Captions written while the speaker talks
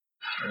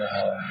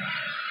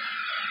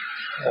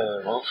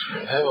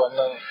Hewan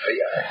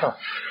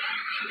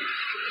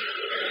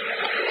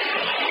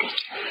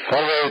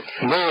Alright,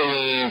 they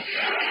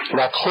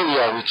like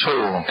Hoya with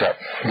two cap.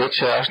 Let's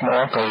ask no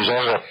uncle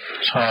Joseph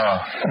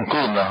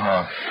good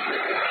na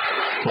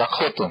like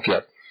hot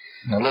cap.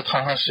 Now let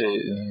her say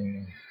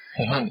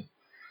honey.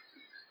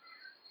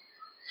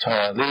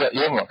 Lila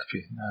Yomak pi,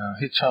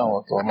 Hitchan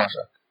or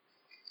Masak.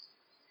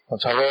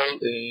 However,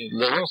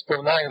 the ones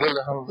for 9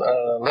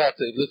 let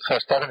the little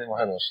starting in my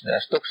house. I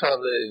stopped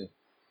the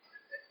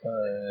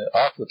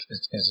output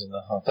is in the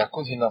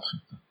Takunina.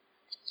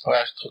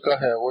 I took a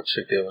hair watch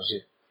it was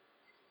it.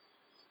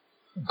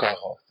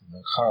 Gaho,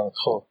 the Khan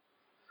Ho.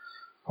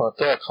 For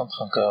that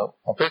Kantanka,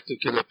 I bet to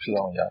kill a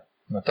pilonia.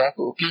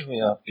 Nataku give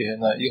me up,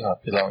 Gena, you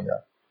have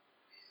pilonia.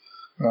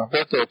 Now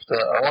better up the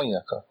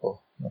Aonia capo.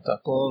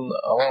 Natakun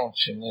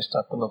Awonchi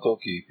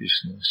Nistakunokoki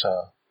business.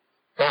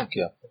 Don't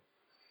get.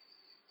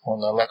 On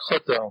a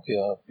lakota on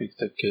kia pick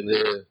the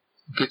killer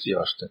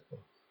gityaste.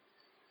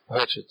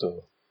 Hatcheto.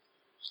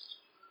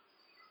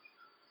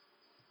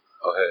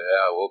 Oh, hey,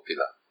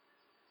 Wopila.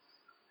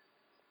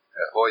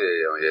 Hoye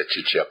on your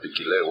chicha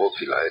pikile,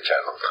 Wopila, a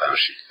child of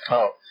Kanshi.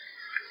 Oh.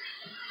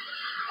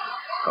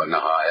 Oh, no,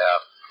 I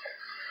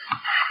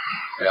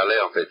lay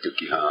on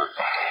Petuki,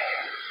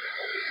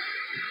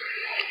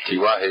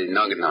 Tiwahe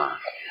Nagna,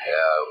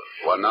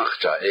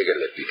 Wanachcha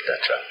Egele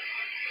Pictacha,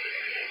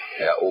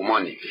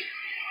 Omanipi.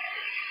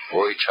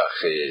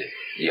 Oichache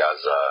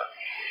Yaza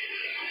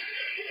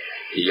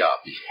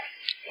Yabi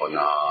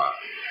Ona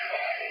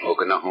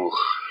Ognahuch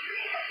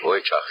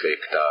Oichache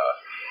Kta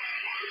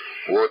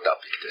Wota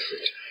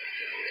Pictesit.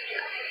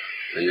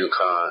 You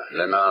can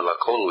Lena La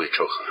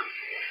Colwichocha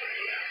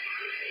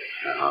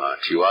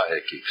Tiwahe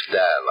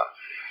Kipstala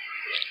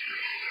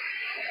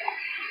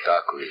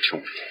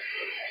Takuichumpi.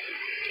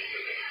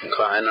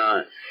 Kana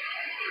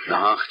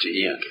Nahachti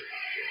Iank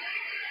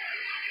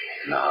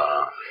Na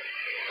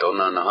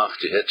Donna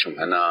Nahachti Hetchum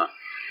Hena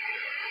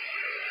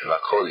La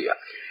Colia.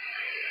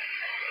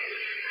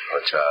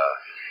 Ocha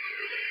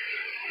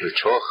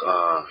Uchoch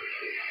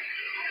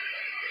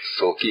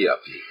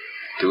Sokiapi,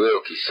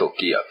 Tueoki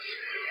Sokiapi.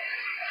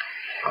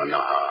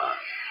 Ana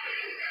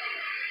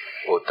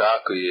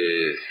Otaku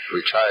ye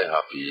Richai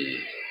Happy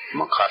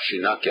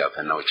Makashinaki up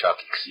and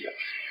Ochakixia.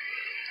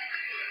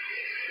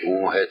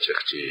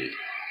 Hetchchi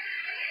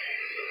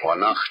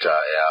Wanachta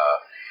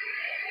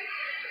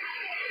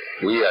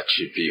we are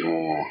chippy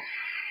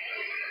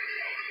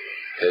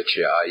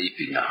Hecha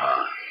Ipinaha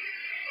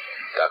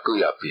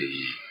Takuyapi,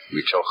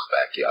 which of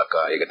back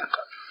Yaka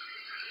Eganaka.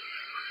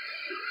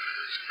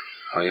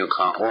 When you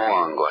can't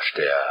on gosh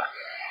there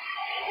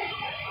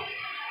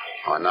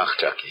on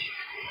Nachtaki,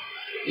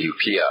 you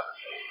peer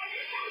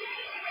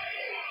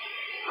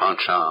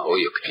Hanchan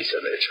Oyuk piece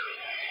of it.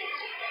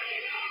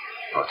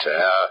 Ocha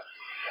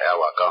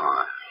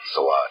Awakan,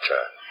 Soacha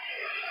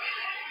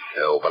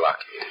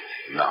Obalaki.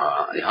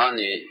 Nah,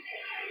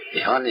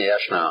 Ihani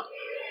Ashna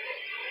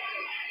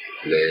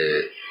Le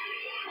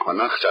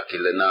Honachaki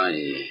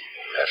Lenai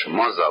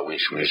Ashmaza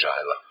Wish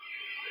Mijala.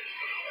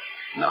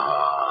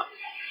 Nah,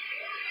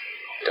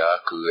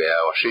 Daku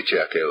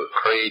Washichake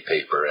Cray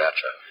paper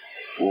Acha.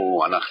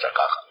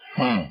 Anachaka.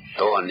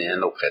 Doani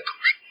and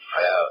Opetus.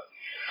 I have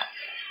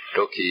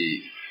Doki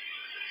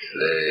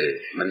Le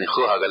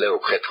Manichu Hagaleo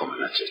Petum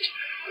and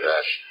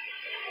Rash.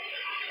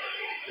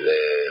 Le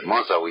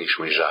Maza Wish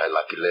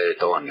Mijala Kile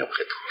Doan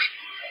Yopetus.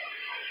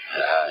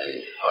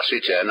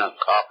 Oshichana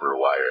copper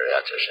wire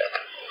at a shed.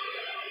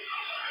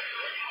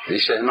 He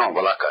said, no,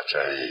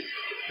 Balakacha,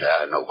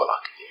 no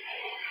Balak.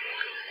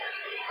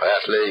 I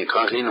asked Lady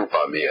Continue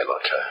by me a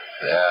lot.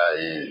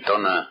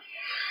 Donna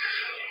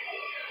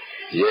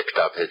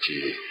Yekta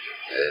Pechi,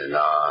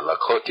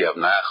 Lakoti of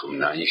Nahum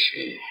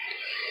Naishi,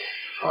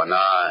 or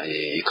na,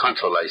 he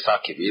control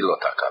Isaki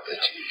Vilotaka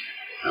Pechi.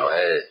 No,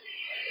 hey,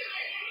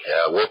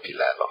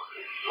 Wopilalo,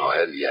 or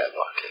hell yeah,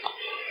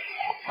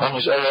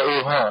 Mas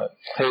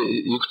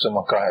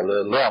Yuktamaka,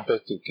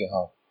 Lampeti,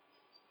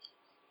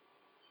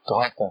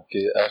 Tohatan,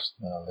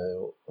 Asna,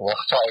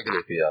 Wachta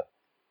Eglipia.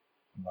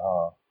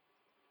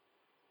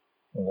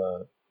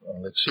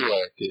 The Chua,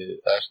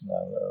 Asna,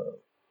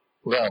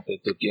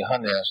 Lampeti,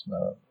 Honey Asna,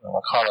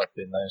 Makala,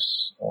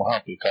 nice, or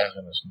happy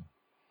Kazanas.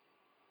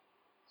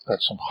 Got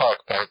some hawk,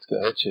 but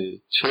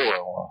Hetchy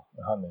Chua,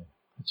 honey,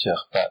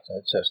 Chech, that,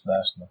 just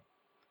Nasna.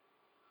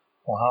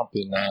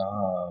 Happy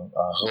now,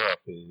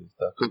 Happy,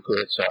 the cuckoo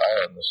hits your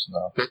irons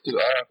now. Pretty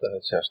iron to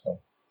his chest.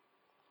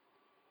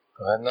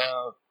 And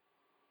now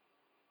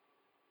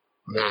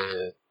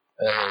the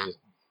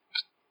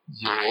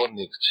you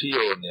only see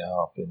only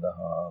happy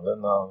now. Then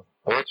now,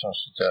 Fortune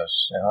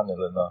suggests a honey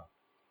lena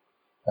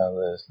and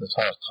the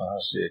first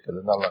transit,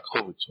 the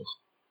Nalakovich.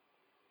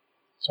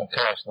 Some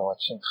cash now at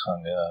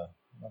Sinkhang,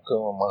 go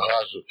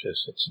Marazu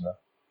case, it's now.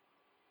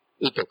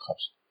 Ito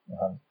comes.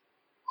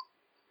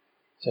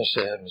 Just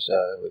say him,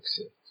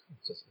 Wixie.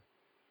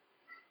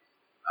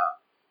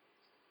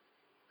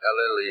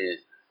 Ellie,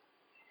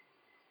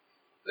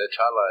 the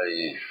Chala,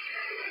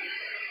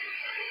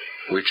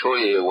 which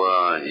way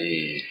were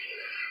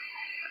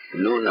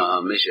Nuna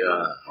misha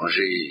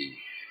onji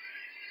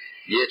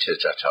yeche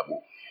chachamu.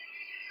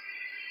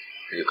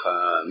 Ika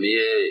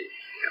mie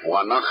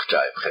wanach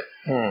chaipre.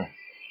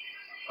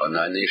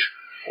 Onanish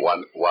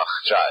wach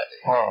chai.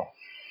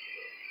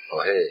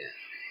 Oh hey.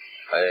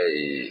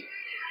 Hey.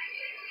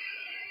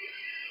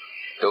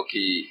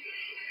 Toki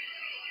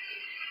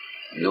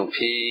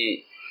nupi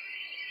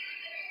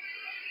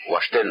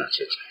washtena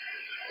chete.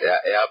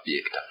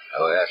 Objekta.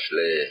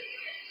 Ashle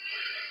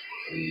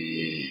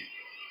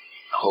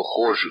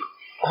hochoju.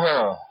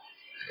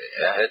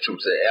 Hechum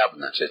se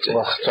erbna chete.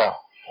 Wachta.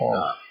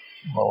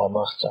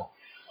 Wachta.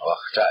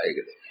 Wachta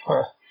egele.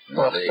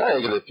 Wachta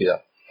egele pia.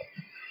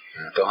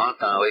 To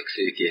hanta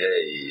weksi ki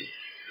hey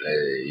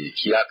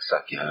kiaksa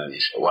ki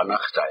hanis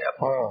wanachta ya.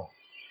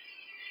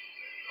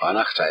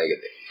 Wanachta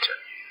egele.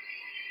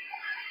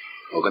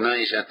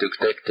 Organization tuk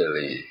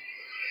tekteli.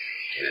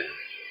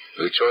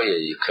 Uchoye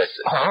i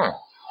krese.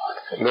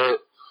 Le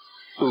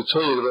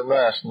uchoye le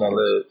national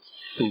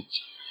it.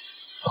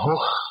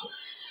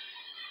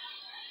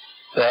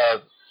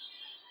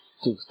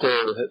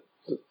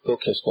 Tuk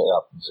kesko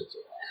yapın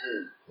size.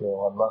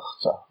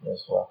 Wanachta,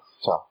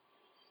 neswachta.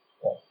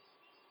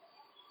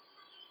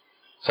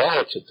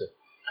 Sağ çıktı.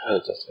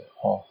 Evet aslında.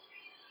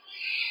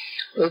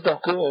 Então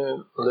que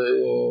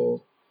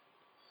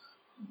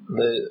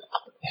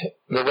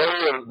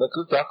le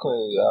kuta ko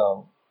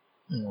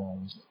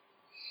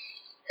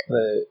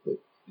le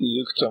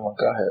yukta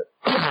makahe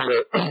le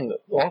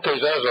onke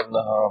jaza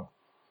na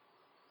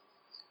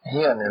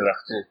hier ne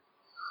lachte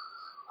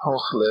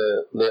hoch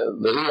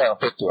le ria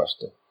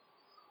petuaste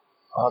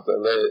hat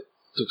le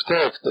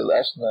tuktek de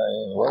lasna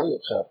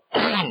wawja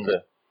de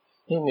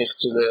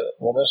nicht le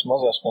momes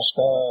mazas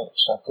maska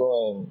shako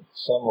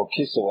samo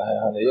kise wa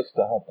hane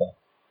yekta hata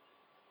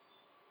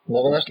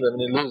نغنش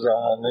لمن اللوزة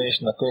نيش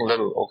نكون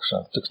غير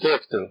أوكشن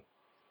تكتكتل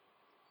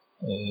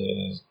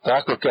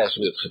تاكل كاش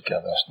بيتخك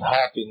كاش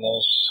happy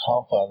نيش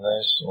hampa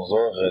نيش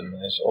مزوغل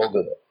نيش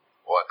أوغل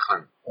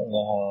وكان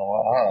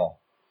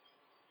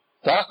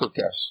تاكل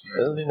كاش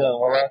إلينا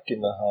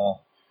ولكنها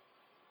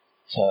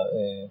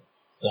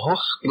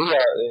هوخ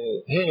ليا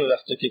هين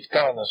لفتك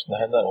كتانش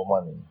نهنا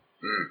وماني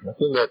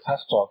نكون لا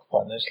تحتوك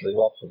بانيش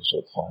ليوات في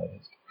الشوط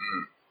فاهم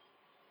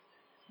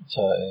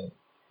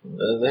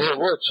det är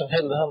vårt som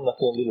hela handlar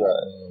om lilla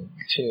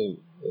till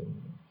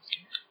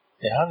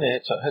han är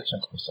helt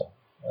som kosa.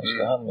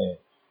 Alltså han är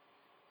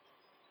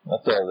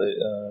att det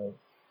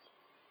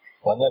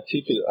var när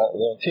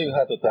till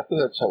hade det att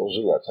det så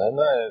jula så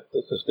när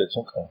det så det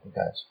som kan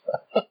gas.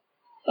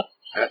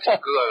 Jag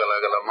tycker att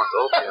jag måste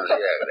öppna det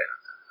jag det.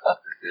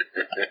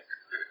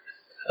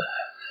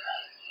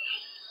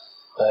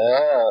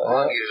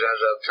 Han är ju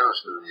så chans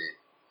nu.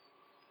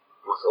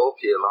 Måste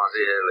öppna lanse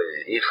hela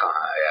i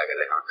jag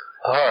det han.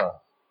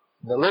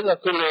 نلنا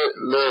كل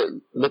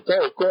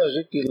لتاو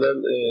كوجي كل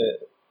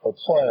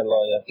أطفال لا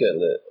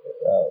يكل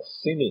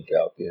سيني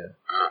كأوكي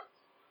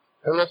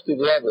هلفتي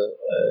بلاد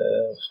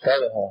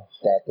ستارها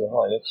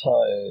ستارها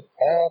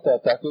يكسا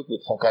تاكو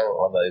بتفكر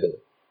على إيده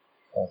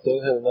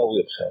تهل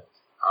نوي بخير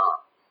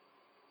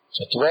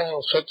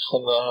ستواه شد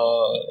خنا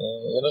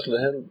ينزل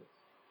هل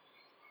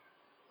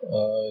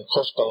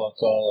خشقة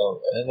كان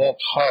هنا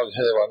بحال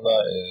هي وانا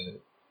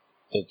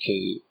que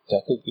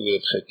taku que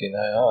trekken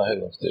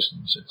hele tussen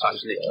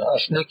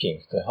sneaking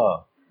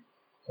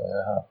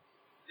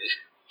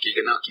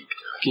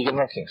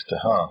kigenakking just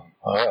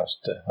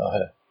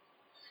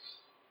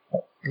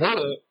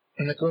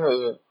ne ko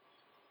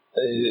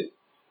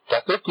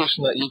taku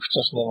kusna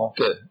iktas na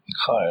make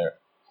ikhair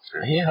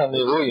hi han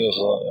ni royo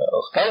so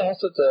khal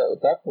hasat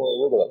taku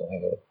royo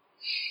hele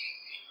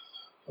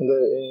le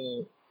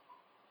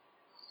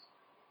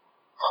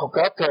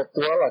khokata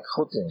tuala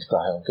khutin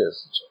stahen kes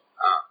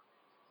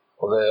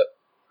ولا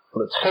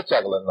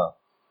تحتاج لنا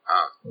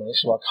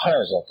مش ما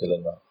تحاجة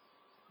لنا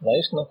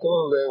نعيش نكون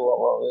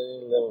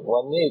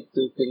ونيت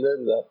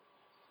كلنا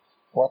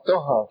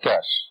وطوها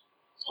كاش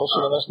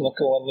خصوصا ناس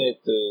نكون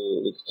ونيت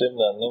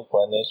وكتبنا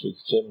نوفا ناس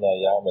وكتبنا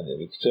يعمل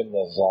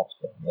وكتبنا الزعف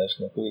ناس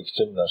نكون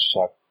وكتبنا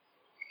الشعب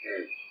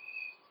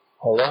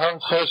والله هم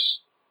خش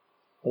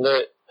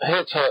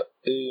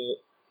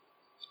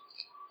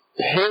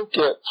هيك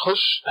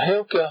خش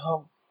هيك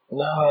هم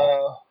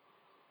نها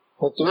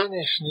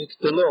Twinishnik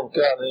telon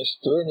kanes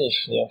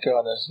twinishnik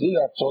kanes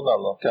dila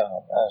tonalo kan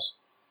as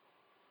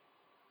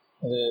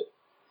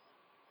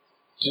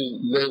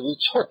le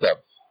vichotab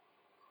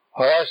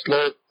has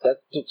le tak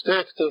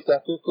tuktektel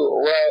takuko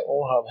wa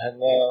oham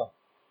hena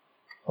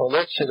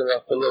holet shigla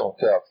telon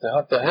kak te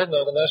hatta hena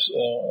gnas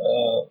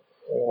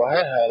wa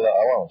hala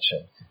awanche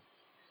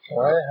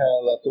wa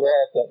hala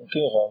tuata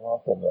kira ma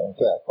kan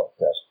kak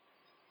podcast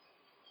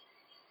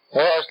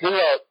has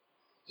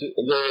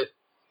le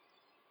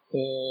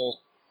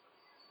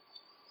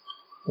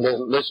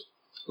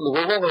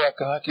luego de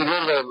acá que no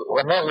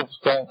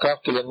están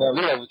que le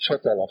navega de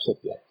chota la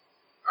sepia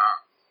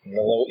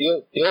yo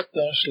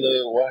tengo le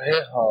wahe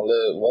hale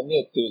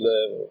waneti le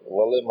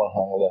wale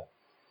mahale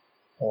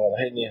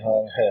waheni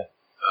han he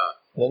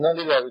le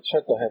navega de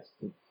chota het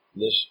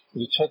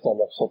le chota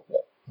la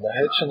sepia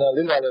نهيتشنا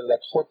ليلا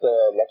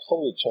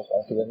لكخوت شوف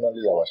أنكلنا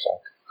ليلا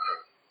وشاك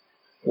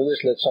وليش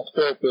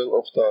لتشقطوا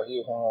بالأخطاء هي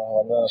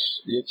وناس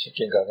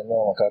يتشكين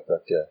كأنه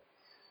مكاتك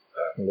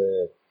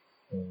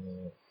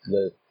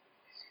ل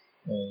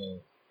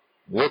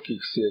وكي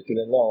كسي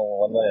كلنا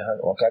وانا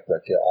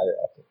مكاتك على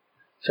أطل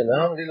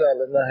شنهم ليلا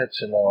لنا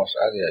هيتشنا وش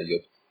علي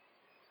أيوب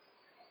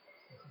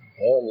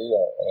هو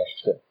ليلا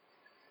رشته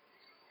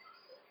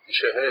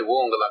شهي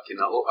وونغلا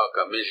كنا أوها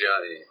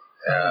كمجاني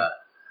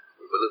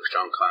بلوك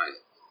شانكاين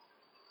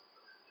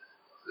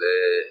ل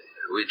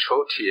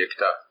ويتشوتي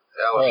يكتا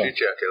أو شيء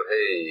كل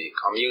هي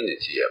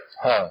community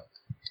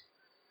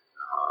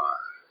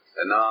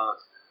أنا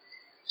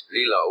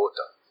ليلا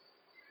أوتا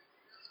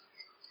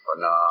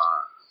أنا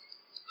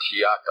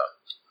تياتا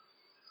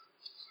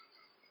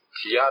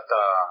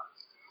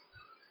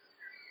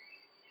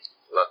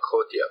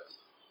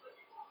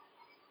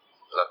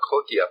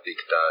lakhotia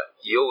pikta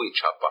yoi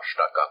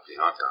chapashta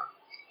kapihata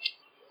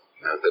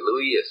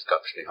galuies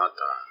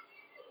kapshnihata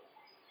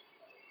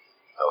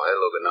au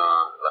helogana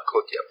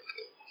lakhotia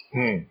pikta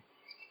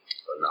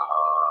na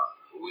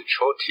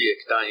wichoti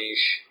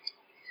ektaish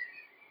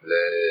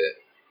le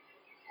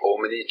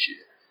omnichi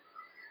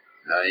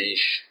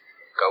naish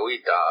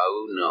kawita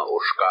au na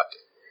oshkate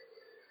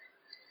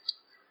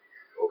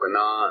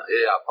ogana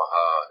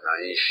apaha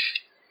naish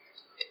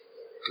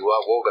tua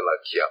vogala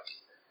kiap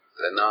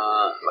lena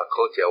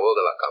lakhotia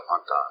vogala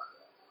kapanta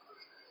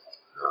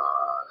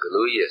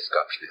galuies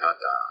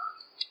kapshnihata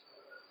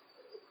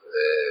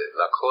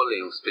lakholi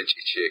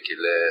uspichiche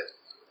kile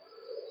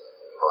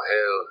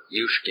ohel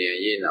yushkin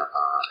yina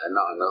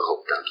ana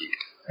hoptanki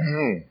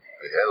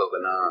helo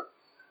gana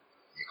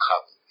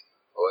ikhap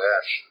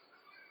oash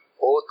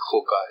ot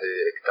khuka he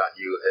ekta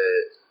yu he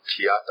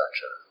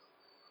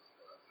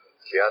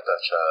tiata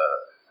cha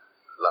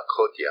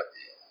lakhotia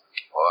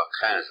o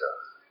kanza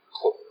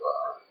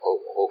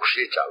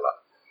okshichala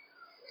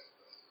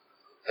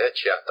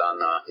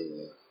hechiatana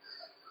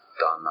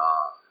dana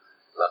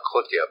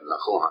lakhotia na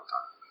khuhata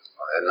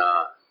ena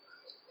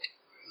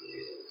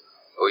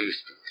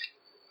oyustu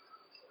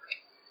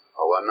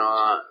wana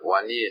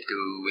wani tu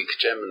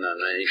wikchemna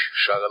na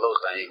shagalo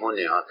kai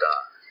hone hata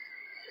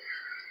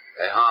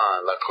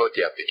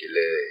lakhotia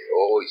pikile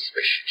o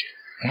special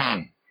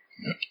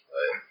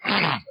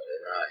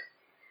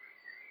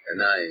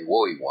enai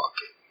woi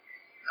wake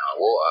na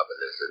wo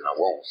abeles na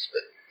wo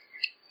spe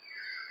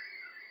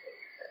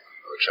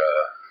ocha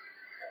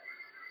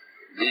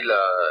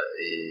lila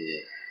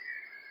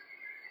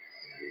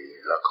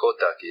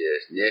lakhota ki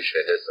nyeshe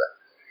hesa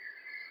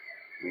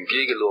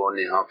ngigelo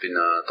ni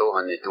hapina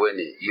tohani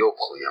tweni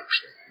yokho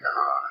yamshe na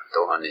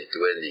tohani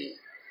tweni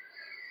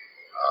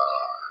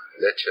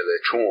lechele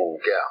chung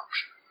gaps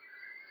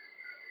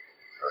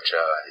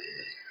ocha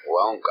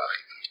waunka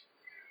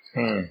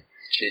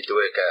chi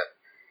tweka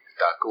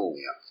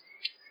takuya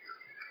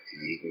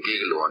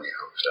ngigelo ni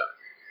hocha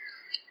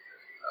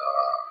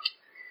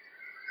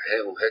he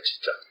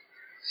uhechita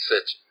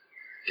set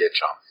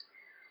getcham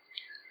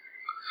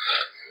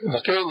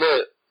nakele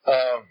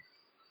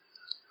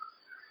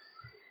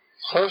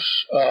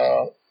خوش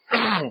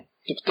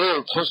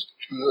دكتور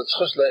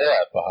تخش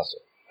لقاعد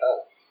بحسب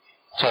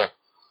طيب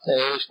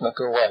ايش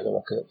نكون واحد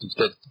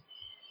دكتور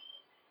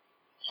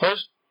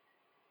خوش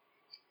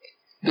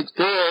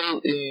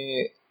دكتور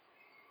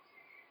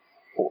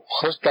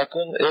خوش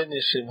تكون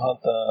اني شيء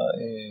هذا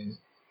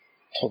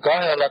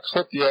تقاها لك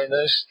خط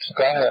يعنيش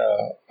تقاها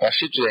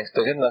عشيت يعني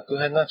تقولنا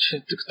كهنا شيء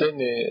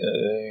تكتني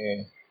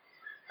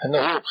هنا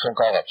هو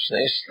خنقاربس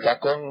ايش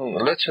تكون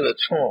لتشل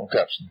تشون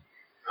كابس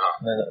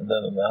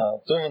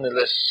toen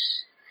les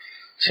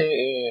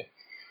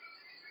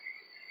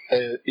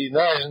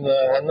inajna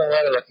wana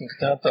wala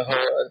kinkata ha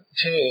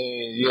che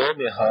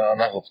yomi ha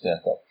nagopte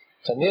ka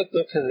tani to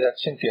ke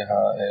reaction ke ha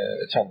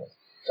chama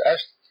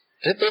as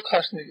to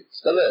khasni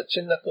stala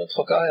chinna ko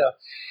thoka ya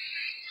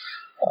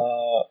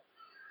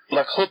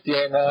lakhot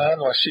ya na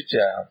wa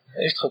shija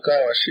is thoka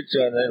wa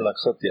shija na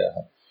lakhot ya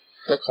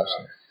to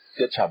khasni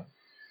ke cham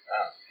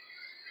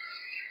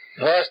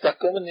ras ta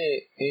komni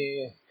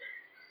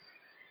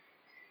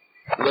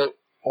لو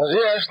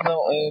وجينا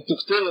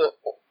تكتب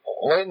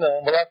وين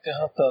مرات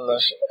حتى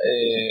لاش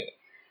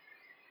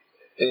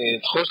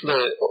تخش ل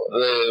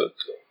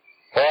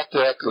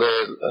وقتك ل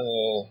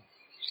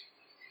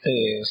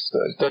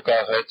توقع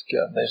هيك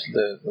ناس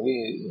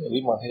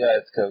وي ما هي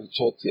هيك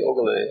تشوتي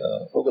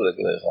اوغل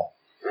غليها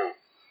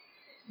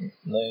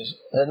ناس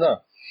هنا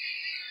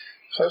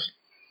خش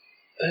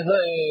هنا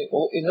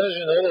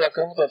ينجي نقول لك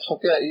كم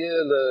تحكي ايه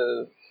ل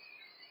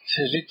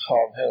تجيت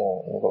خام هي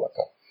نقول لك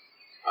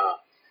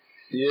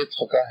ये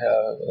थका है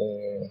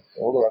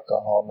वो लगा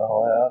हो ना हो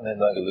या नहीं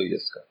लगे लगे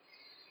इसका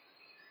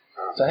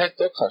चाहे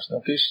तो खास ना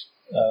किस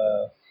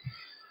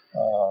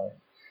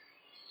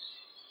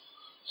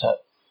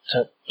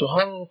तो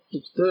हम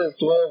कितने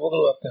तो वो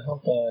लगा हम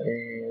तो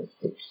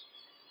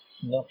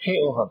ना भी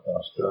वो हम तो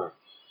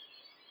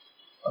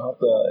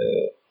आता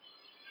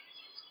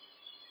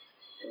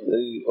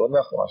वो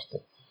ना खास तो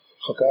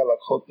חכה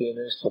לקחות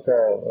יש חכה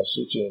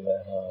השיטה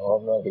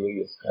הרמנה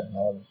גלויס כאן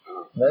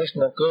נאיש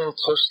נקול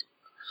תחוש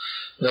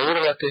נעור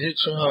לקהית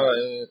שוה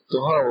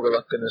תוהה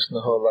וגלקנס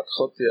נחו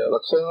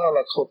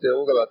לקחותיה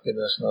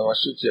וגלקנס נחו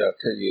השיטה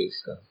כייס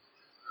כאן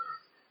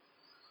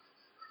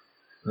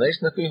נאיש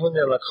נקוי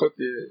הוניה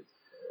לקחותיה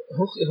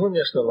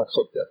הוניה שנה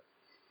לקחותיה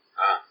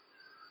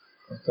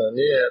אתה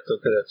נהיה אתה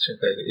כדת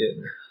שנקאי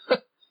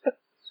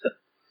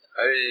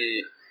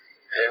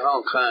Hey,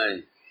 Hong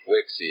Kong,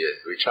 Wexie,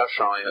 which are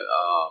showing,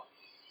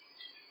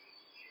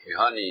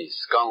 honey,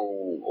 scum,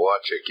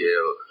 watch a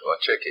girl, or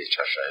check each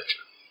other.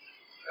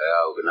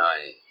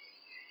 Organize,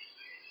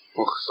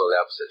 so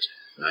absent,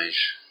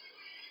 nice.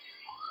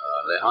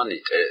 The honey,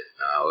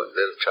 now,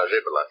 little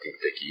chargeable, I think,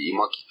 the key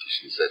monkey,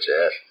 such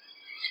as.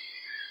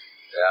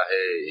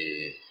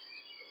 Hey,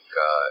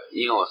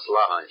 you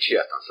slahan cheat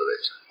on so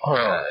that.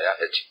 I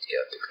had to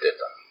get the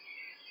data.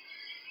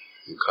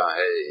 You can't,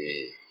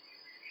 hey.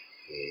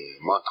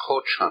 Mat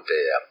hot chante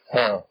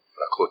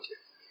la côte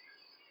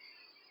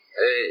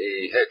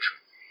et hetch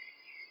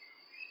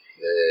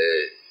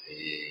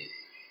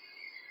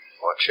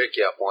o check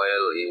ya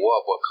poel I wa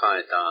bo kan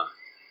ta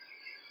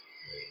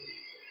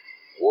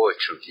wo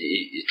chu ki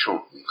I chu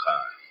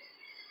kan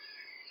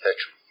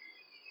hetch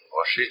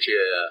o shi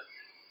je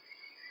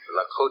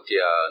la côte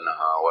ya na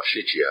ha o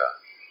shi je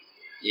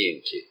yin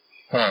ki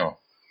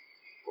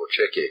o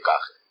check e ka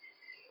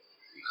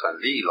kan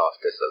li lost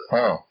this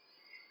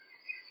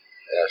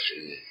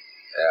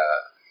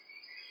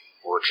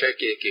我check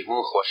给我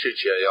合适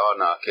些要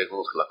拿给我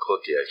来考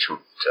点出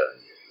这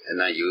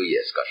那有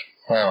也是个什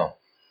么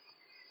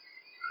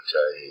这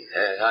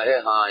还是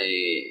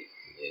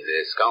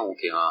讲我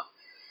给啊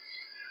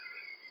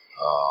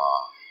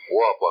我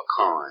不看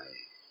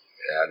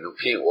努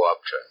品我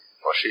不这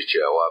合适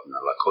些我那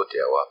来考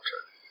点我不这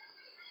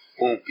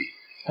公平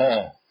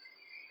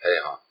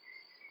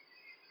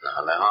那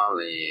然后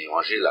你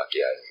我是来给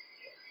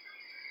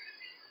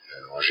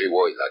我是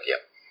我那个，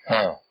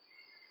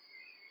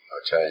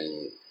这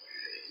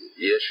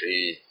也是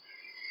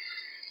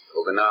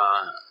我跟他，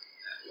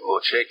我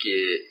这个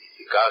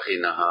家里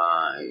呢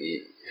哈，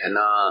那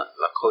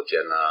拉口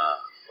店呢，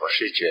我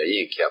是这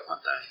一开盘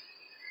的，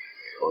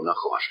我那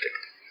好是的，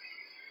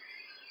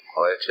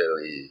我这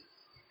里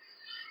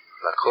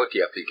拉口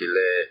店比起来，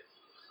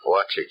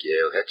我这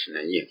个还是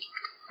能赢，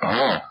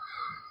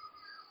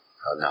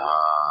那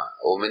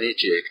我们这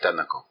个单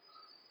那个，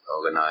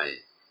我跟他。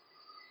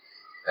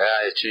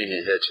哎，今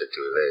天还吃多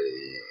嘞，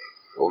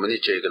我们的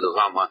这个路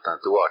上嘛，但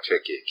都要吃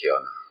给叫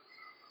呢。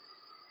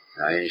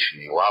那也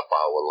是我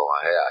把我老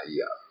还呀一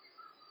样，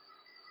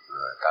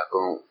他跟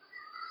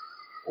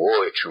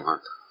我也吃饭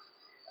的，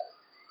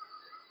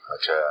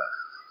这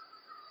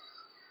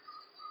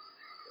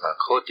那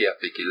考点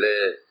比起来，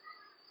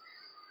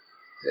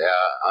呀，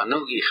俺那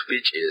个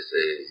speech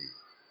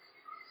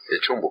是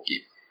从不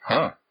给，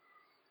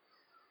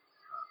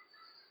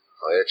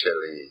我也吃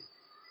嘞。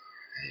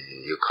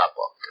有卡包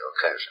的，我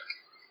看上。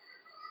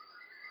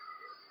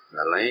那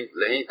人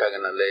大概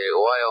那来，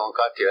我要我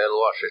家底下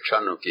我是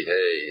穿那个嘿，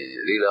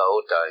离了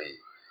我带，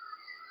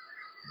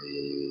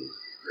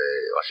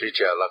我是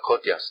讲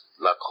Lakota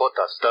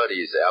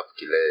studies up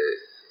起来，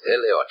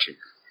来要去。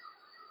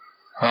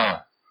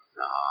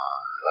那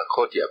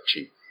Lakota up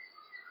去，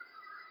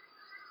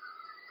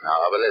那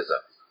阿不来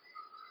着，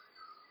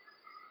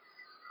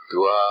对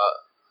啊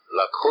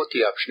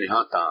，Lakota up 去你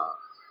看当。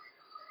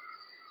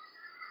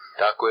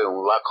他归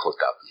用拉口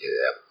打不起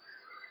来，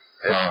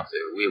这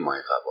为嘛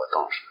也不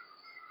当时。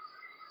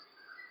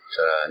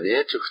这你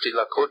这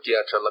拉口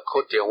点，这拉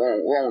口点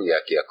往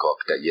也给搞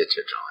的也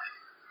这种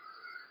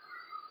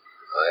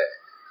哎。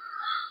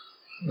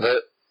那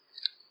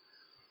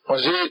我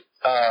是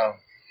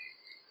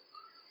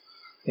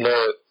那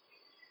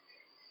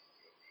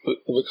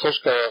我开始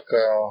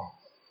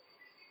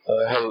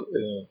هل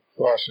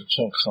واش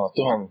تشنك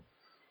خاطهم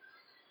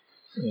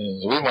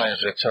وما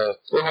يجري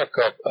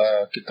وهكا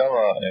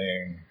كتابة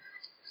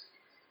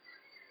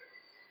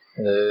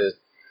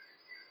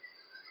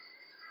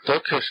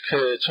توكش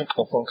كي تشنك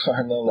نفون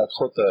كخاهنا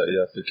لكخوتا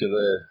يا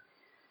بكذا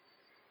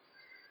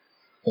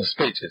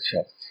سبيتي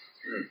تشاب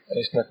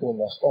إيش نكون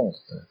نخون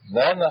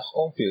لا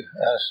نخون بي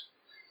إيش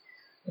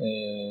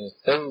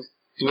تل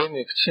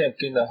دويني كتشين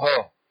كينا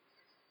هو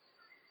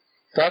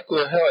تاكو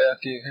هوا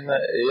ياكي هنا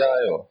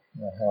إيايو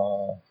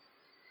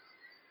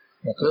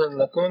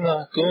نكون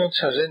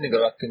تشارجني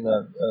غلاكنا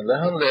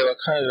لهن ليوا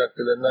كان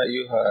راكلنا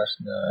يوها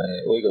أشنا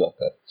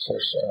ويغلاكا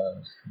خش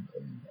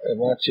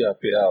ما تيا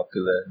بيا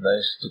كلا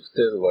نايش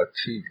تكتير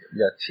واتي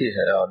ياتي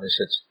هيا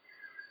نشج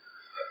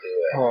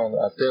هون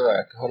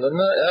أتواك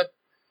هلنا أب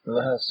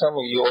لها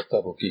سامو يوتا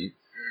بوكي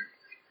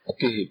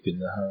أكيد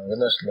بينها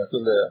غناش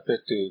نقول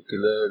أبيتو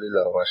كلا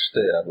للا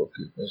واشتي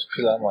أبوكي مش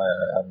كلا ما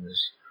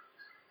أمنش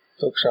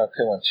توكشا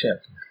كمان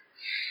تشيك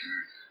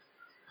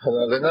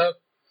هلنا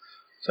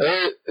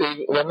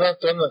وانا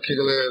تونا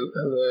كيغل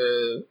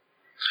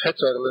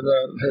حتى لنا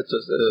حتى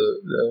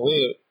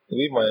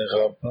وي ما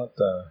يغاب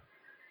حتى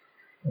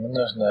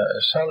ونحن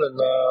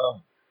شالنا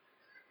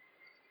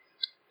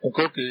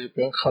كوكي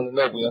بين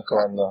خلنا بين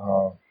كوانا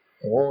ها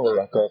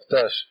ولا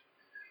كافتاش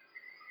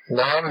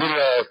لهم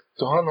بلا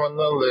تهان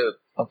وانا ل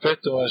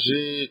أبيت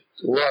واجي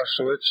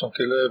واشويت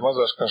شكله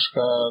مازاش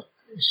كشكا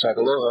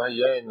شغله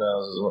هاي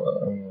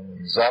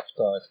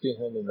زابطة كتير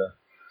هنا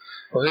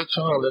وهي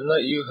شهر لنا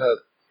يوها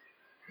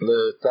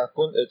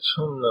لتكون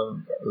اتشون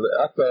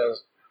لأبا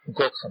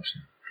كوك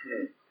خمسين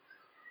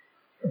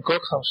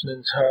كوك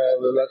خمسين تا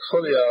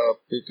للأخوليا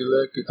بيكله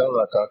كتان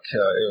لكا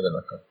كيا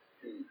إيرنكا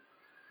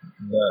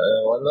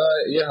وانا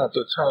يها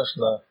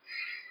تشانشنا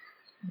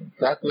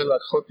تاك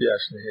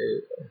للأخوتياشني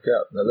كيا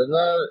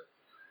لنا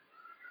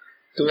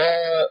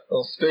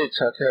توا سبيت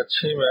هكذا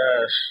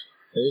تشيماش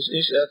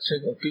إيش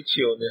أتشين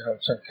كيتشيو نهم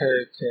شنكه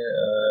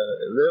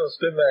ليه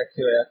سبيت ما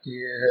كيو يكي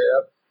هي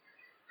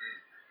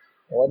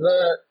وانا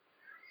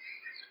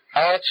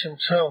أتشين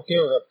شون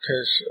كيو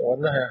غبكش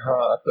وانا ها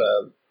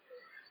أبا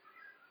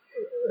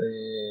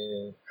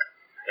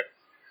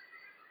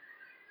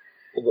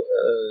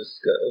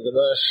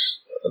غناش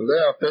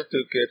ليه أبيتو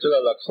كيتلا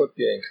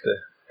لأخوتي إنكته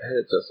هي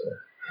تسا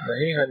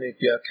نهي هني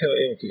كيا كيو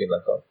إيمكي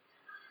جناكا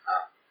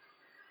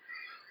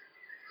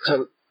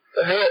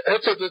هذا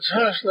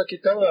تجهش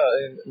لكتنا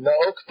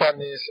ناوك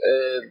بانيس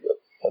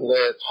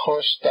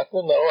لتخش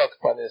تكون ناوك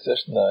بانيس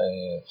إشنا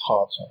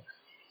خاطر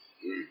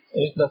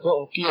إيش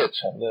نكون كيتش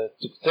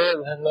تكتل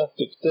هنا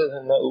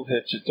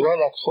وهيتش توا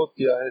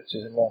لكخوتي هيتش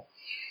هنا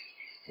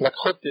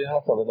لكخوتي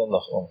هذا لنا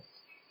نخون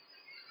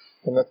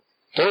هنا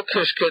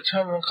توكش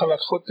كتشان من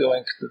خلكخوتي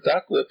وينك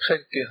تاك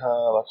وبخكي ها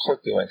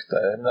لكخوتي وينك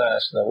هنا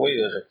إشنا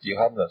ويرتي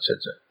هذا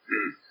شجع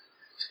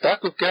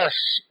تاكو كاش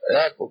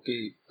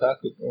أكوكي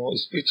تاكو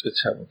سبيتش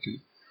كتشامكي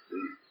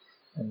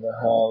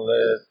إنها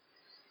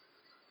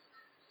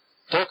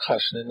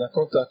توكش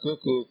نكون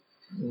تاكوكو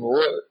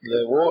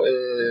لو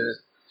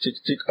تيك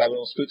تيك على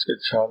سبيتش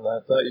كتشام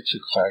هذا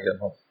يتشيك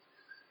خاجنهم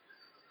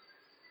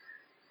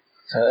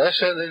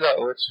هذا اللي لا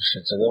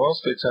وتشين تدوم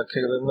سبيتش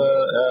كيلنا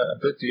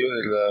بديو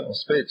إلى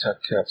سبيتش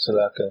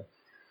كابسلاك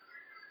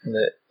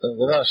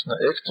نغناشنا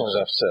إكتون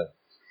جابسل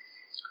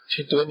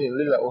شيتوني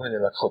اللي لا وهني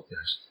لا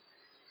خبيش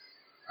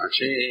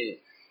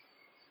أشي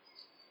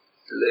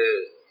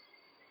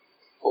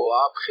o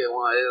après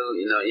on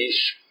ina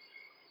ish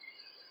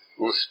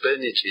un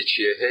spinach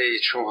ichi hei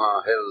chuha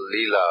hel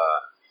lila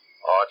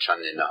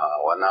achanina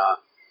wana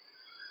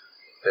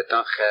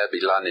petan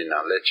khabilanina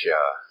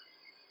lechia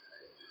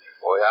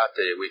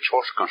oyate wi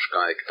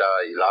choshkanshkan ekta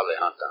ilale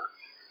hanta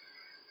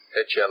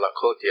hechia la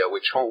kotia wi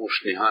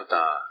choshni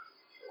hanta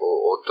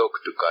o tok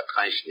tu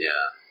katranshnia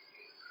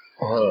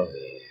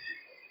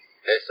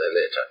esa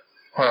lecha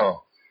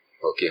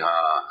okay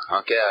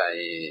ha kya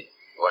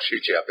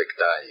washichi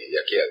apekta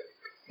yakia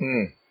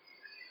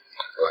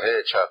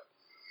hecha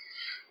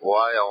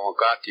waya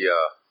wakatia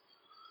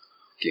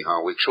ki ha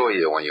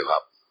wichoye when you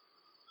have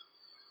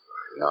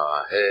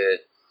na he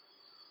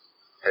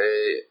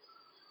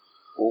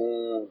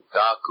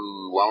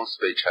taku one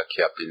speech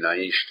hakia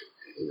pinaish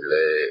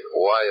le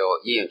waya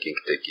yanking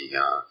teki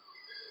ha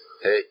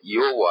he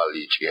yo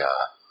walichi ha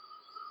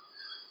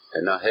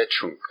na he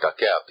chung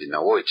takia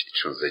pinawochi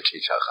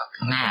chunzechi chaka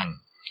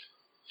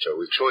so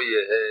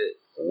wichoye he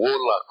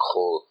wola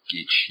ko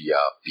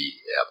kichia pi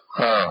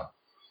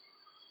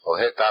o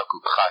he taku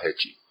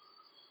khahechi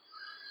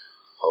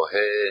o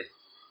he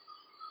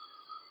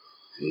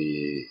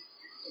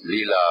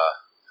lila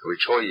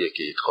wichoye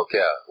ki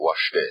khokea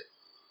washte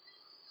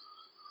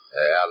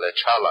ale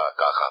chala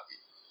kakapi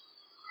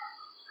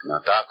na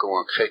taku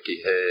wan kheki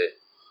he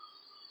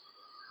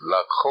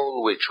la khol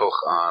wichoch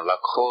la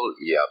khol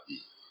iapi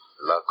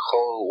la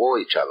khol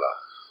woichala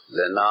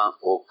lena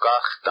o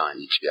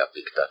kakhtan ichia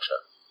piktacha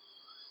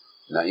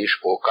na ish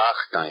o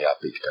kakhtan ya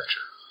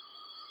piktacha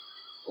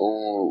o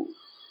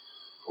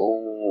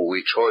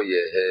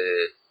wichoye he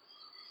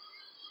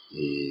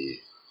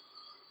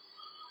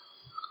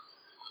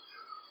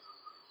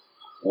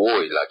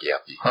woi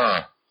lagiapi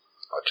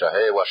acha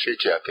he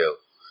washichi akel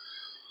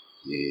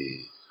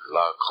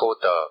la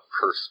kota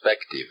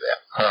perspective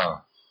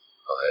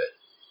okay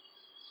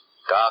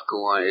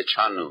takuan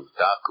echanu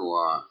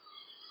takuan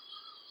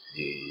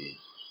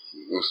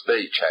un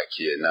spei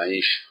chakie na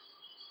ish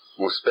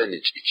un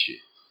spenichichi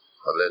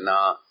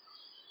olena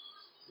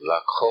la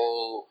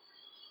ko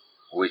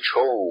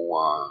wicho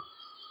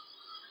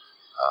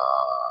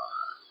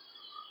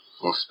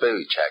un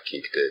spei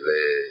chakie te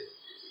le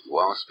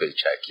one spei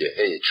chakie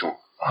he chun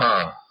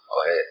o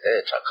he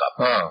chakap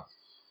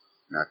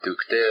na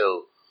tukte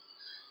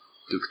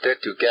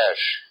tu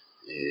gash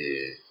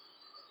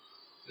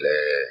le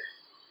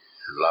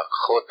la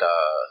khota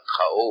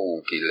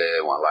khao ki le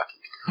wan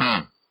laki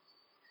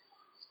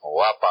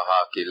wapaha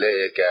ki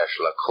le gash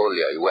la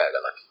kholia iwega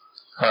laki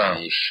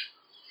ish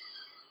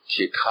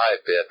chi khai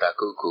pe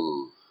takuku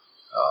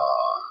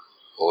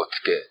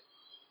otke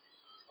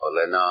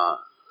olena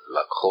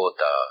la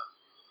khota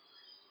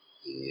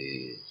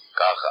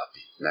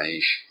kahapi na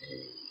ish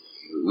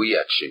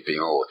wiya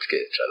chimpin otke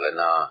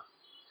chalena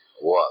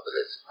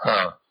wadres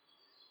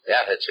ya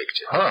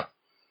hechekche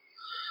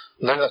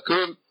لأن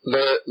كل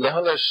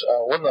لهلاش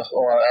ونخ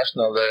أو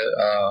عشنا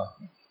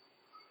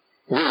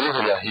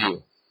ويقول يا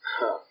هيو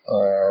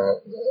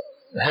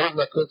هل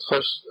نكون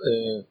خوش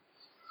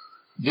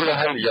ديلا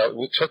هل يا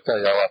وتشتا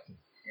يا واتي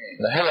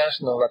هل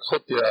عشنا لك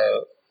خطي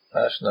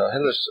عشنا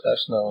هلش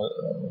عشنا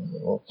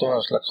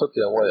وطنش لك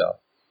خطي ويا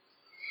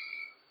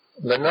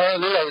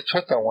لأن ليه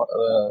يتشتا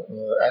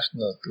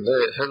عشنا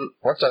ليه هل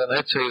وانت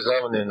هل شيء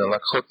زمني إن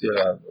لك خطي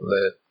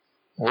ليه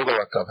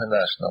وقلك هنا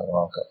عشنا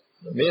وانك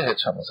ميه هيك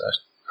شمس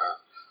عشنا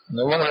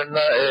نقول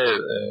هنا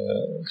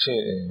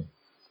شيء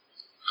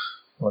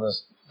وانا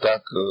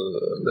так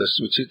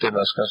лесучите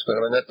наш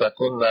кашкаране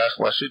такун нах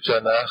машича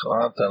нах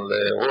антан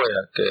ле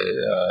воя ке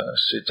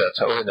шича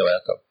чауне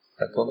вака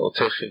такун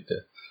утешите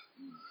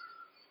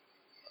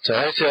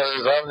чаича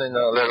замне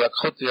на ле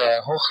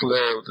лакхотия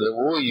хохле ле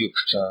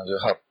воюкча же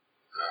хап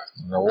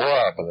на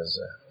воа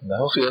блезе на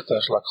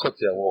хохиета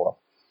шлакхотия воа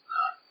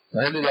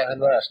на хели ла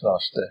хнаш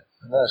наште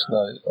наш на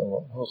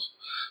хох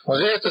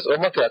можете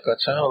омака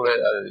качауле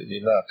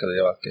дина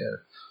клеваке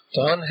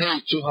тан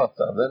хей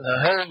чухата ден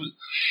хел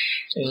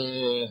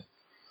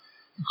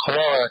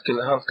خلاص كل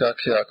هالك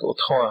كياك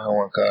وتخوها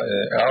وانك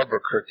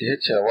ألبركركي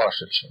هيك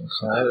واشنطن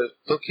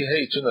توكي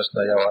هي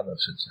جنسنا يوانا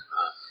شجع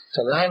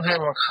تلهان هي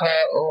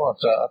مكها أو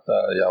جاءتا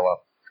يوا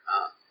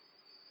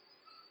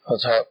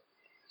هذا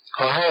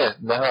هاي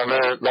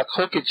نها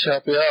لكوكي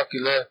تشابيا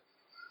كله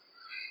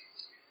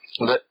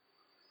ل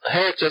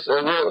هي جس أو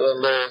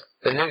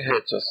هي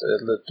جس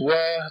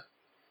لتوا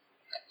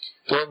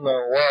تونا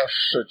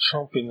واش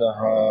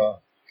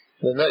تشومبينها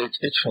لنا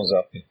إيشون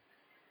زابي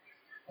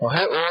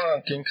وهي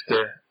أوان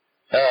كينكتة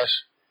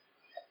أش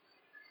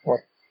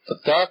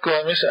وتتاكو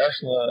مش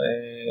أشنا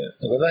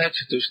غدا هيك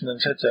توشنا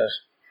نشجعش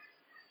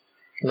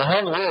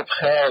لهان وو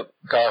بخير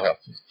قاعد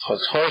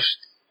تخش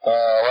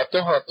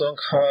واتوها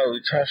تونكها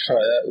ويتشاشا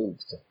يا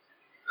أوكتا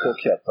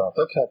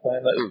توكياتا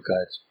هنا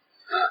أوكاج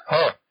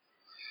ها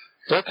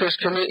توكيش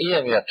كلي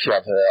إيام يا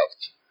كيات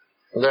هيالت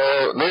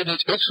لو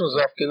ليديش إكشن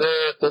زاف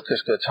كلي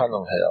توكيش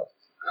كتانم هيالت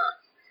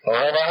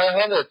وأنا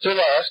هذا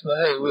تلا عشنا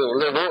هاي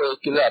ولو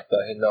كلاتا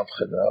هنا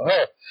بخدنا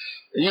ها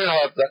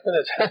يها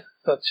تكنت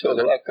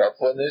تشغل أكا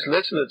فنيش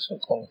ليش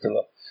تكون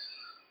كلا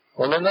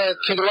ولنا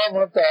كلام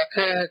هذا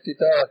أكيه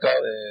كتاب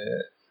كار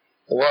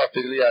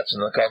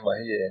وابيلياتنا كما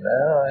هي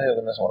هي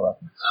الناس ولا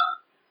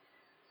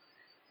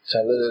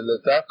شال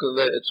تأكل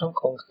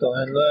تكون كتاب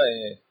هنا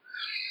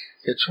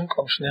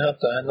تكون مش نهاية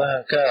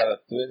هنا كار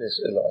توينس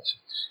إلاج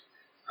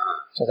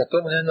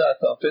فتكون هنا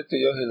تأبيت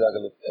يوهي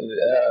لاجل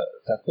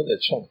تكون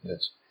تشون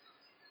كذا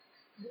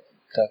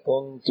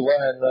تكون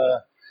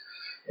تواهنا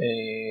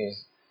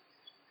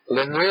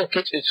لأنه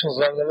كيش تشون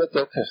زمان لا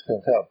تكش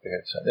كنتاب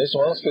كذا ليش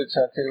ما نسبة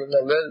تكلنا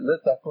لا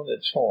تكون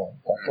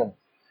تشون تكون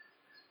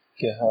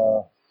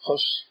كها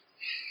خش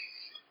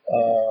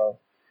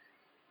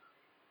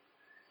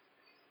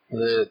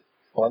ل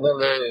وانا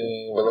ل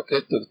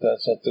ولكن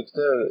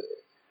تكتر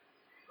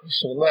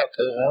شغلات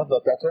هذا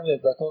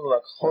تكون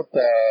لك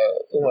خطة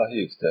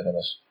وهي كده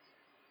مش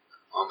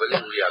on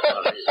believe we are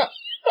going to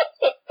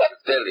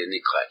tell you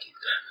Nick Hacking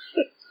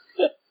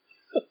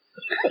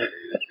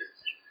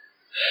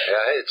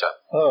yeah hey chap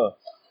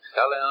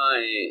tell him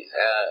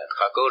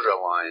kakoja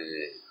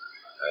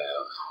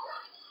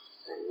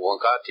wan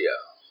katia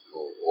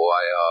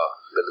waya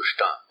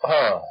gadustan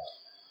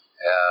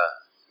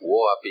wo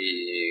api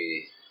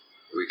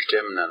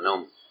victim na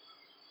nom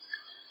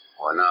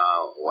wana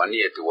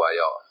wani tu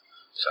waya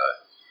so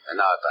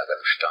ana ta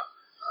gadustan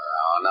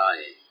ana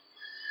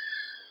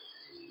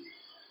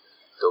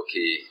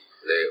toki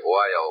le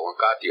waya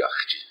wankati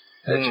akhti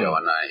echa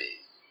wana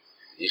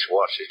is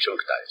washi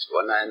chunktais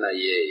wana na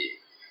ye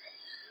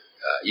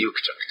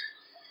yukchakt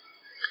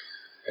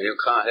you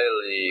can't hell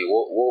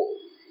wo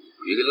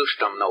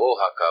yilustam na wo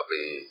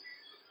hakabi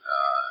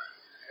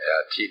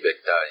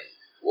tibektai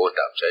wo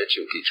tap chai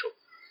chunkicho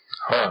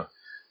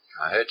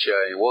hecha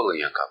in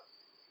wolin yakap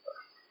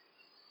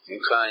you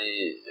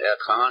can't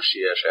khanshi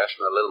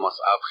ashna lil mas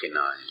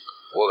abkhina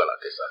wogala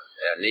kesa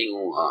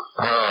ningu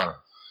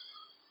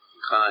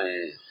kan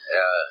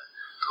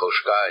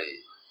koshkai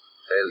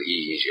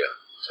L-E-J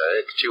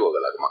sai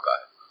chiwogala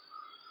makai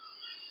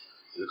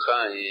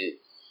kan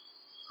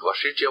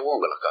washiche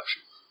wogala kapshi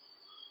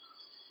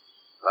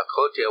la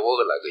khotia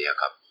wogala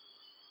yakap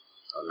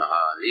na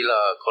lila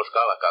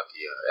koshkala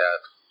kakia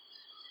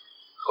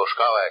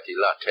koshkala ki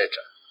la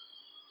techa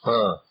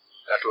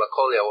atla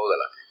kolia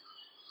wogala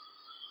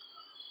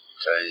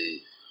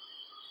sai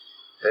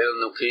hel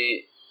nuki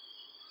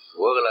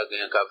wogala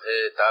gyan kaphe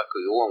taku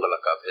wongala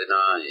kaphe na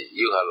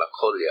yuhala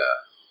kolia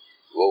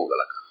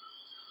wongala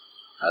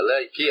ala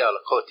ki ala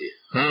koti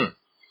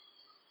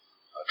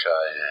acha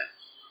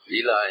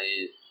ila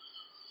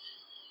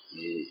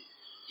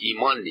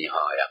iman ni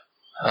haya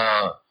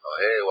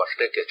he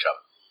washteke cham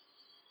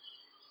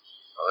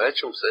he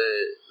chum se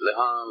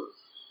lehan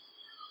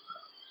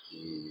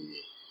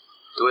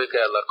tuwe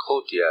ka la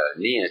kotia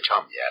ni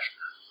cham yar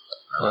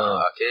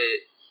ake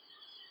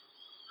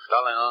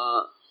tala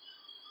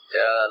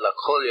la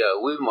kolia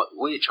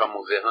we chamu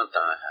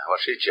vehanta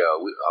washicha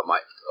we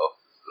amai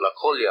la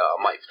kolia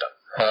amai ta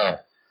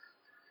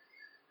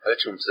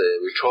Hechum se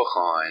we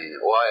chokhan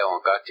why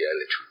on gati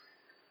elechum.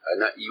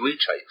 Ana iwi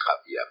chai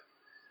khapia.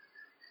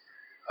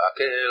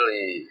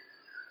 Akeli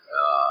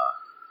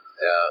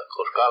ya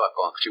koskala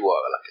kon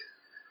chiwala ke.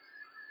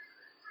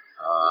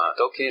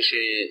 Tokin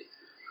shi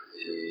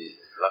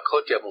la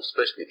kotia mun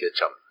special ke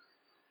cham.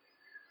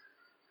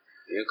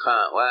 You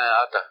can't wa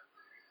ata.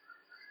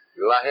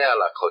 La hea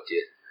la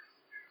kotia.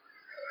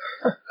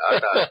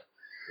 Ata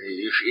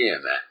you shi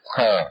man.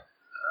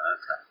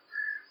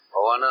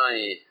 Oana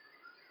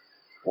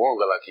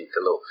wongala kin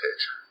telo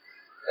khet.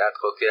 Ya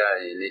kokia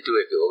ni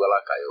tuwe ke ogala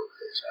kayo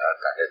khet.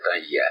 Ata eta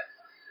ya.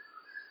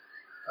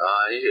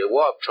 Ye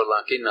wap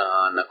cholankina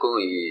na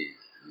kui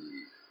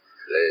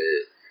le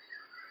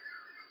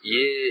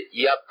ye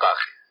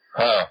yakakh.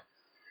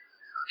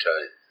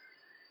 Chai.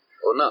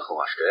 Ona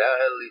khwashta ya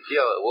heli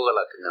pia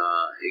ogala kina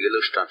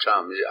igelustan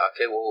cham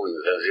ake wo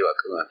rejiwa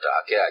kunta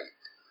ake ai.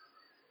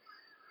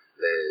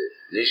 Le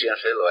nishan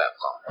shelo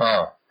yakam.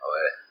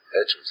 Oe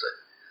etchumse.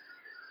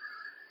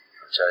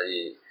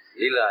 Chai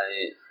ila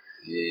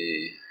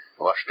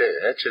washte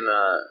etchina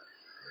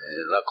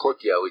la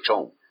kotia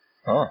wichong.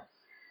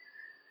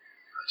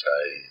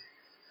 Chai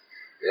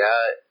ya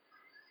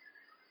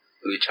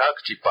wichak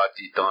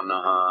chipati tona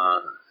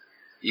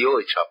yo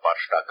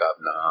chapashta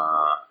kabna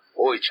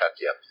oi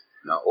chakia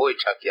na oi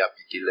chakia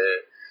pikile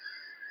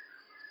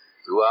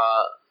wa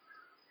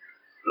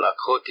la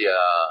kotia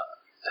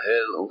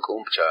hel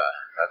unkumcha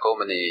la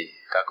komani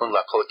kakun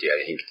la kotia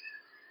hink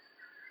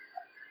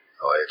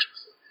oet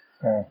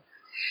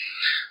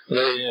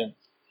le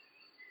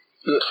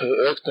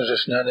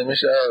öktnjes nane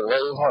mis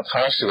wel hat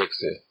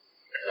haswekse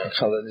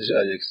khala nis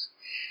ajax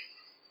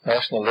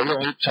Ashna lulu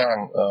hitcham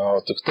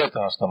tuktet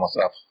hasna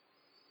masaf.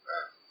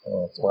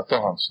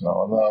 Watohans na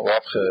ona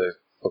wapge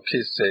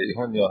okise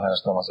ihunyo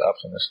hasna masaf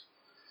nes.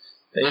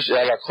 Ish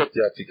ala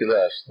khotia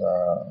pikilas na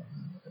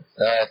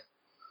dat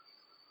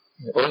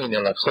onin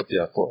ala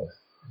khotia po.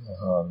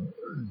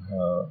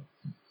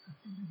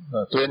 Na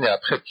tuenya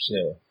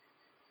prepsne.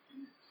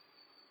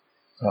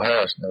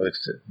 Ahas na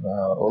wekse. Na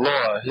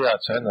oloa hia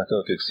chana ko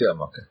keksia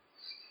make.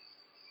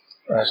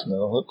 Ashna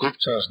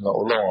kupchas na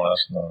oloa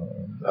ashna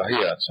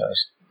ahia chas.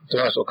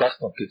 Tomas o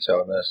kachno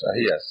kitchao nas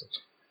ahias.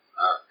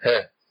 He,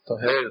 to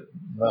he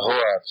na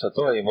roa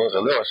chato I mo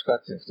gelo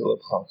skatin to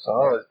kham sa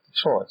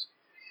chot.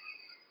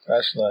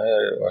 Ashna he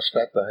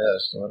skata he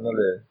ashna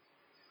le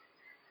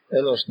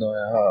elos no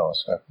ha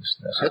skatis.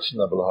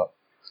 Hechna bla.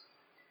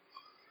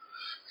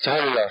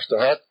 Tsala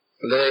shtat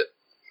le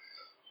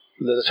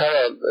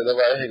tsala le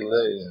va he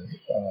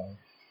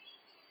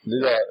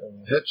le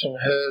hechum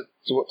he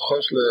to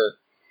khosle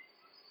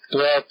to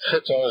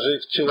hechum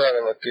zik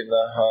chiwara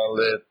kina ha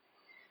le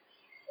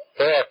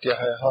ya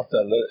hatta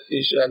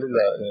ish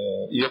alila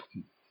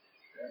yukti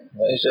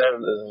ish al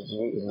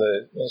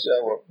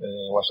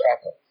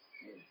wasata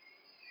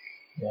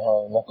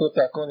na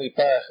kuta kuni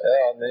pach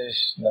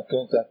nish na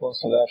kuta kun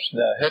salaf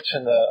shna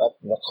hetchna ab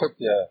na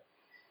khutya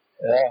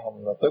ya ham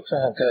na tuksa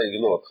han kai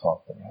glot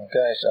khat han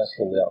kai ish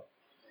asl ya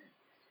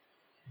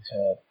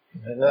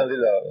hena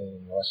lila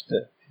waste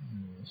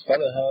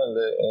qala ha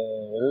le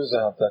ruza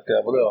hatta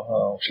kabla ha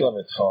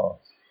shlamit kha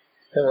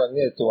hewa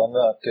nietu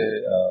ana ke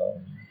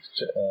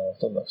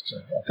Tonavce,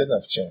 a keď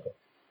navčenko.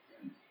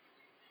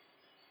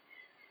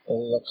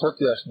 Lakot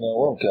jasne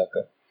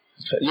łąkiaka.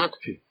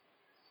 Jokpi.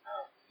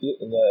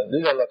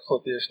 Liga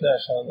lakot jasne,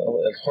 shan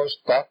el host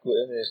taku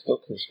ene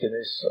stokish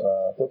kenis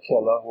tokya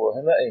lahu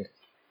hena eng.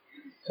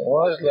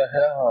 Wajla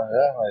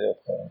ha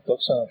yokha.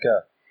 Toksan ka.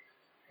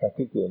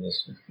 Takiku ene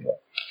stokish.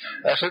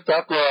 Ashe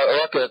taku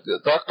wakat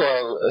taku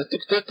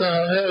tikteta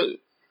he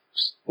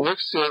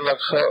wiksi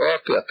lakha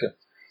wakiaka.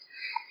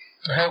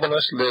 He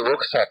gonas le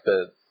woksape.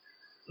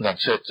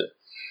 Начете.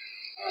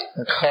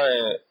 Хай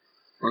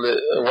le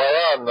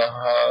варана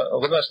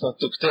огнашно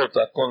туктет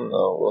акон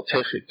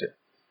отехите.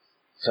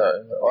 Са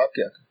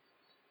океак.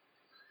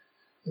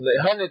 Le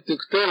хани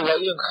туктел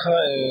ваин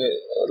хай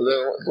le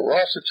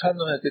ваше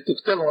чано хати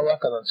туктел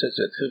валака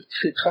начете.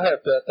 Хит хай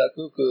пята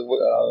куку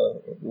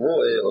во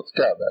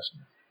откабаш.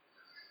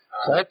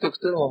 Хай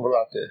туктел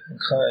валаке.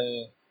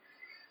 Хай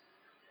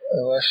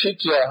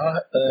вашитя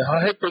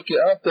хай пеки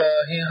ата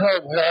хи хай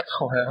врат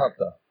хой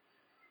хата.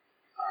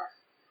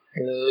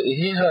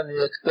 Hier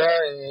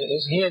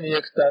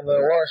niet dan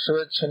was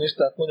het niet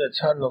dat kunnen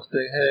gaan nog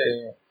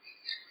tegen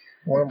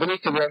maar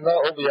blik we na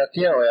op ja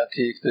ja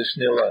kijk dus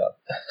niet wel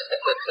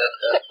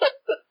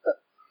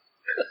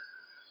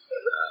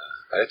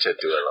het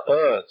het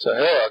wel zo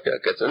heel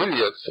kijk het is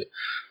niet ook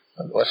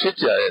was het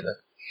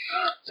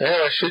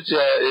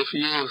ja if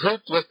you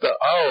hoot with the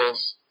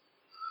owls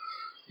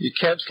you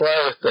can't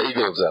fly with the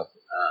eagles up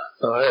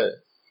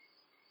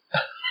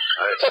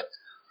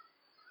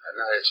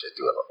ana het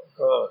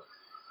wel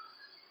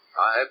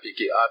happy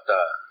ki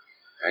ata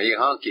ai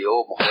han ki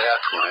o moya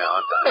khaya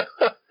ata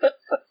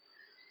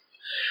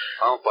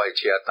han pai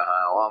chi ata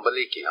han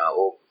bali ki ha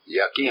o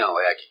yaki ha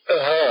yaki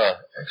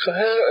so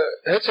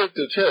het het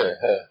tu che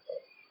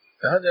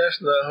han is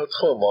na het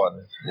gewoon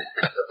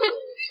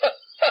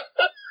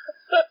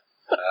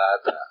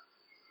ata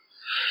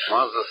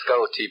mas ska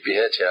tipi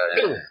hecha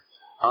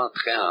han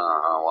tren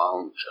han wan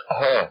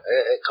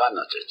kan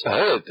not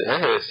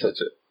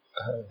such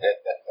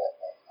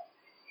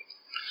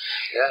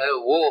ja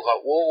wo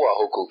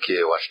hoku ke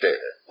washte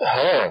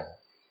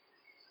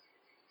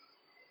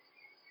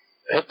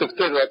это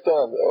кто-то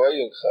там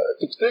воюет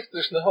ты кто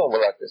ж на хом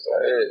лакис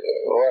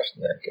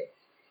важно ке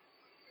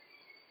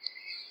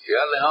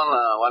я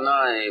лehana wana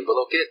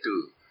bloketu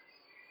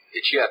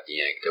ichiati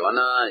ek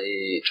wana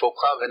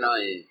chopra vena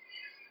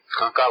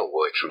kankal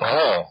woichu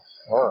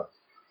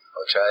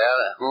o chaya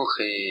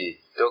huhi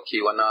doki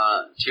wana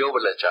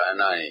chiobla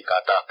chana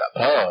katata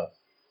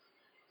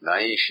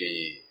nai shi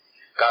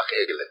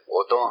kakhegele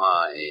oton ha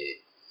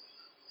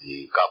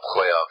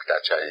kapkhoya ta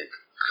chai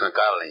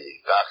kankal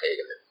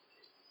kakhegele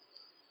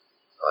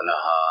ona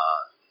ha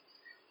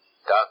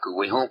tak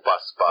we hon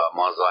pas pa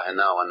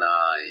mazahena wana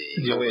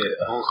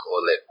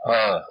ole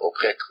o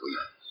pretru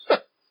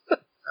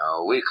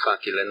we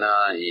kankilena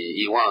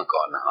iwan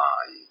kon ha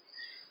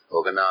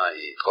ogana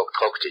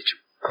trok tichu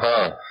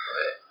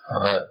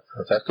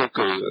так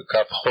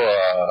kapkho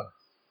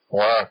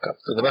wa kap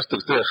tu gnas tu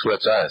tu shwa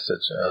cha se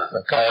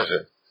kaje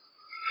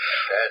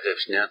kaje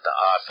snata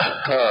as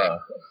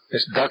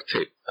es duct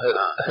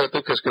tape tu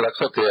kes la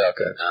khote ya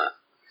ka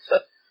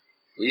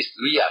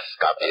we as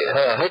kap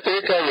tu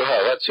ka yo ha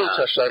wa chu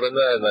cha sha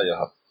na ya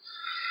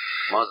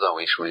maza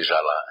we shwe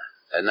jala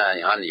na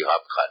han yi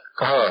hab khan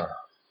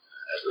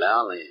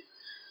lali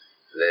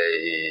le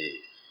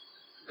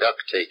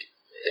duct tape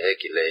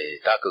هيك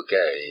تاكو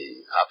كاي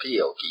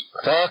هابيوكي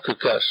تاكو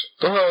كاش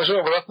تو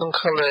جو برات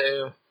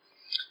نخلي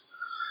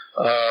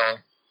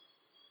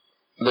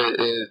ل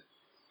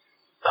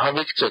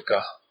هاميك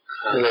تشكا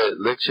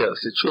لكشا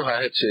سيتشو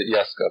هايتش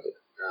ياسكا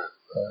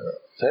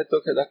سيتو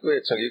كدا كوي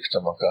تشايك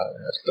تماكا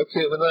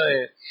توكي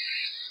بناي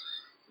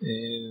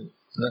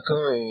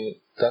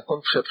نكوي تاكون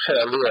بشبخي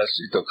عليا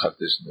سيتو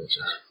خاطش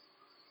نجا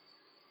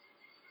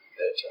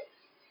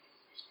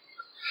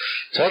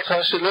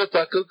تاكاشلو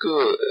تاكو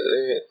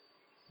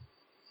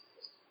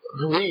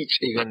reach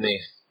igani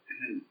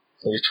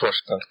reach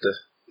washkante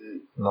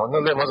no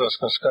le mazas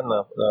kaskana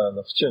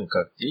na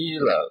wcinka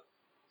ila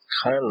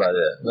khala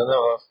na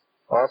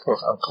afro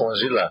an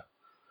konjila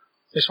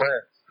ismae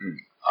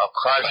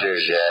abkhaje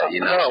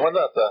ina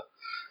wadata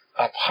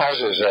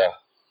abkhaje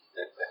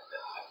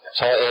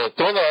sa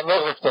tona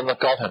nogofta na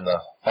kafena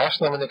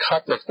asna meni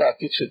khatlek ta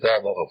kichi da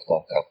nogofta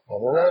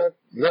na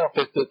la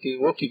petki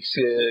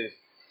wokiksi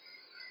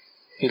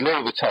ilo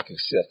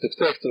bichakiksi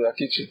tektek ta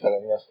kichi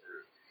taranya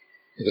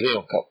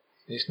Грёнка.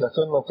 Если на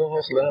том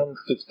условии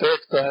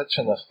тек та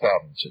чана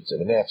фарм, че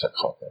не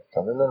чакхота.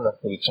 Там на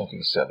улицу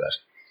кисадаш.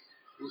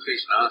 Ну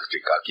фиш нахти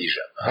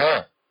какижа.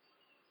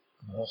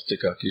 Нахти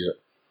какижа.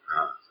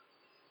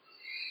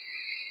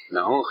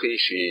 На хо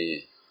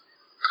хиши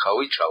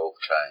хави чаок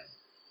чай.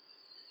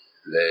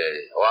 Le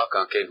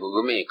wakan ke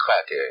hugumi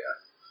khake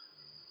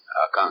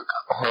akanka.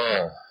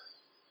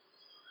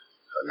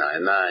 Na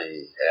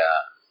ya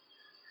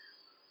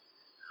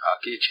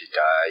akichi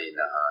tai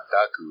na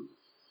taku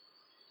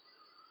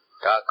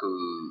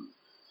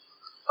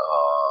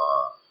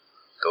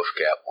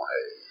toshke apon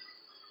hai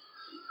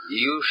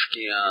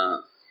yushkia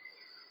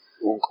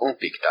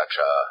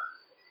pictacha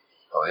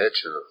o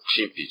hecho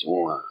chimpit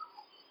uma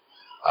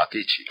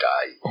akichi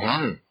tai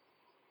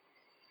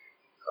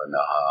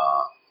na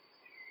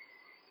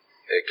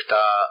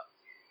ekta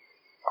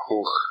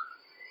huch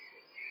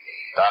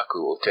taku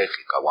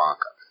otechi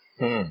kawanka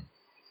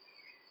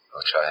o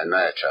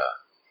cha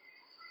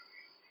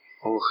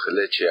huch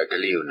leche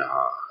agaliuna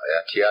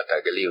ya kiata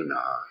agaliuna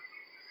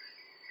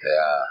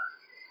ya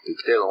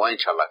ikte wain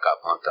chala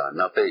kapanta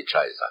na pe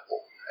chaiza po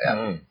ya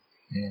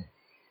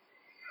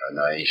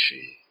na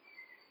ishi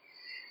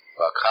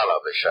wakala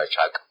besha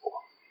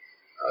chakapo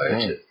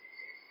aje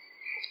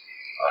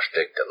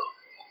astektelo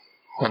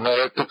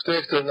ona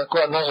tuktekte na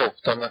kwa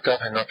nazo na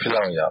kafe na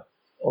pilanya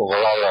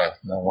ogala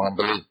na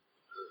wambli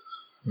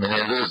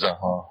meneluza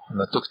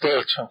na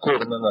tuktek chankur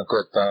na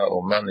kota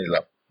o manila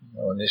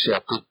onishi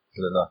akut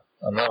lena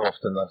ana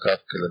ofta na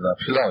kafe lena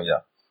pilanya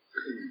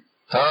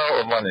ta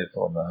o mani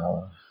to na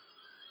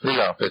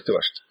lila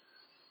petwast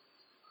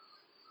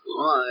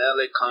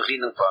ele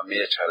kanjino pa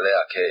me chale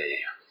ake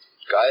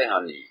kai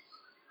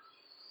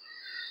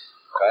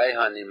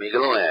hani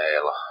miglo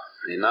ela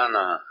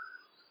ninana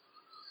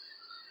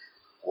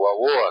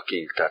wawo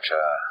akin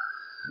tacha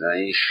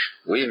naish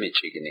wimi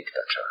chiginik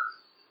tacha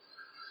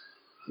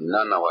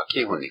nana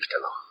wakihu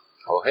niktalo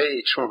o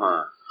hei chuha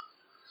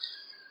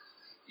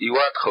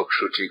iwat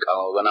khokshuchik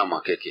alogana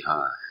makeki ha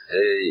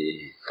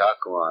hei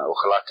takwa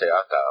okhlate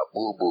ata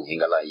bubu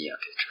hingala iya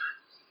kecha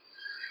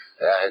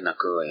ya na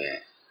ko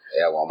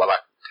ya wambala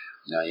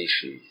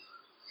naishi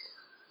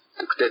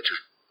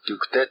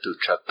tuktetu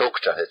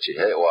chatokcha hechi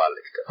he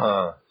walekta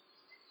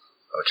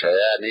o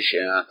chaya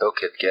nisha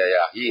toket ke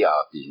ya hiya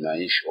bi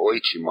naish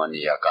oichi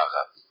mani ya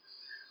kaka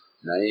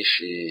naish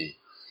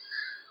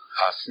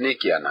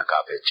hasnik ya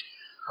nakapechi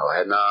o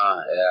hena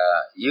ya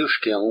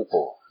yushke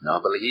upo na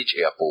balhich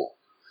ya po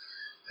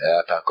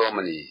ya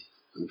takomani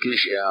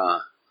kish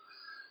ya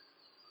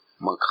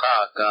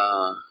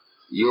Makakan,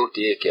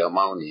 Yote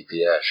Kiamani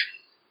Piash,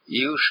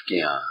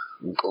 Yushkian,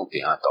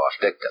 Kumpihan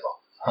Tastekelo.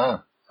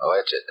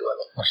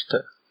 Oetsetuelo. Aste.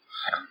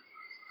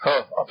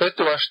 A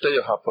pettu vaste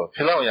jo hapo.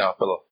 Pilau jaapelo.